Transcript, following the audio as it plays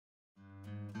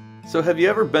So have you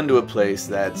ever been to a place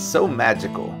that's so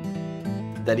magical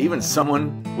that even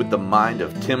someone with the mind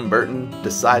of Tim Burton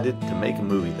decided to make a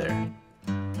movie there?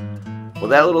 Well,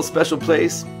 that little special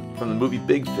place from the movie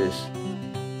Big Fish,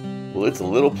 well, it's a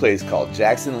little place called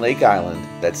Jackson Lake Island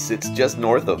that sits just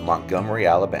north of Montgomery,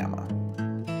 Alabama.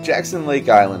 Jackson Lake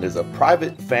Island is a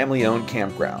private family-owned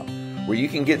campground where you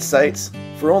can get sites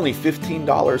for only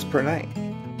 $15 per night.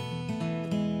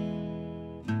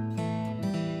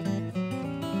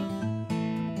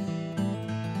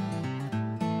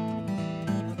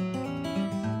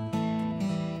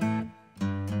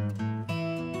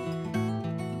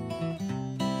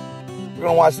 We're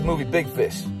gonna watch the movie Big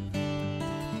Fish.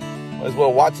 Might as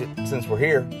well watch it since we're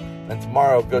here, and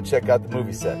tomorrow go check out the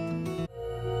movie set.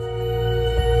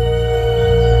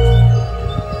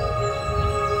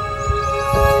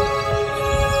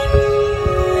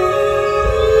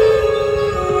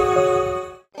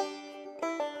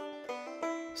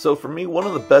 So for me, one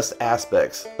of the best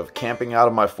aspects of camping out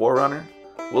of my 4Runner,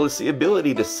 well, it's the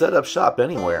ability to set up shop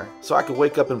anywhere, so I could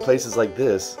wake up in places like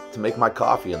this to make my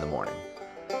coffee in the morning.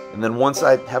 And then once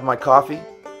I have my coffee,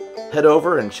 head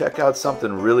over and check out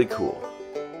something really cool.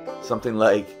 Something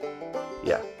like,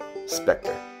 yeah,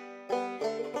 Spectre.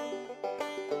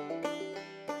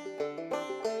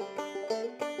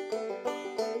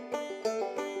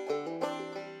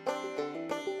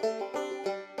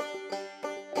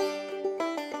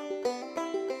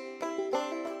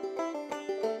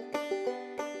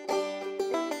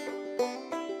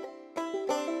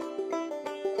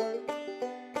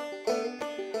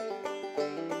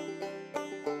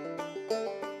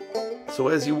 So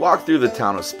as you walk through the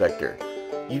town of Spectre,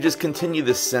 you just continue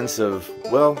this sense of,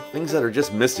 well, things that are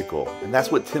just mystical, and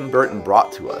that's what Tim Burton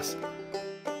brought to us.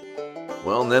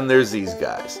 Well, and then there's these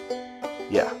guys.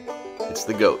 Yeah, it's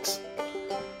the goats.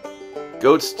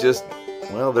 Goats just,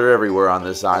 well, they're everywhere on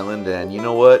this island, and you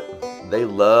know what? They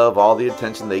love all the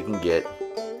attention they can get,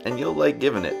 and you'll like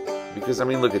giving it, because, I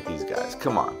mean, look at these guys.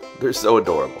 Come on, they're so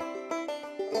adorable.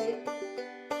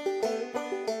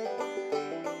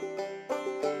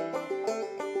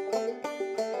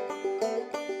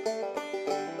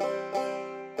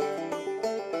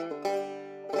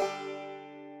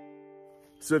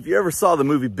 So if you ever saw the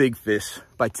movie Big Fish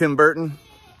by Tim Burton,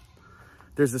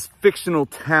 there's this fictional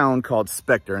town called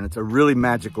Spectre, and it's a really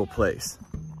magical place.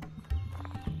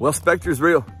 Well, Spectre's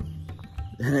real,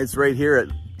 and it's right here at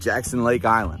Jackson Lake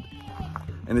Island,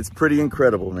 and it's pretty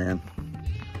incredible, man.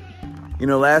 You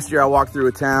know, last year I walked through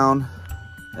a town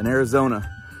in Arizona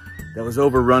that was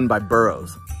overrun by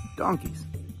burros, donkeys,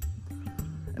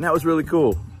 and that was really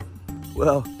cool.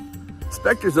 Well,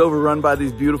 Spectre's overrun by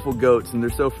these beautiful goats, and they're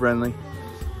so friendly.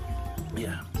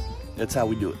 Yeah, that's how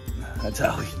we do it. That's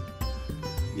how we,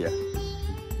 yeah,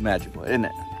 magical, isn't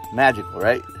it? Magical,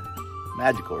 right?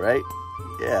 Magical, right?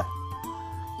 Yeah.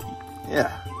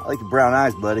 Yeah, I like your brown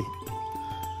eyes, buddy.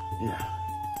 Yeah,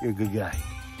 you're a good guy.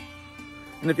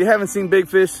 And if you haven't seen Big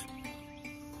Fish,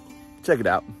 check it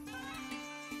out.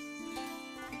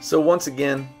 So once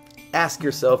again, ask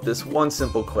yourself this one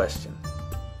simple question.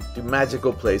 Do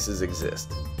magical places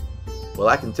exist? Well,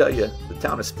 I can tell you, the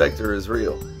town of Spectre is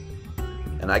real.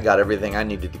 And I got everything I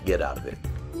needed to get out of it.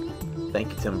 Thank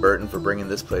you, Tim Burton, for bringing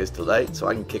this place to light so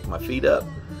I can kick my feet up,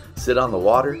 sit on the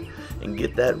water, and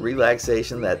get that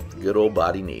relaxation that the good old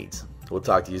body needs. We'll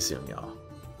talk to you soon, y'all.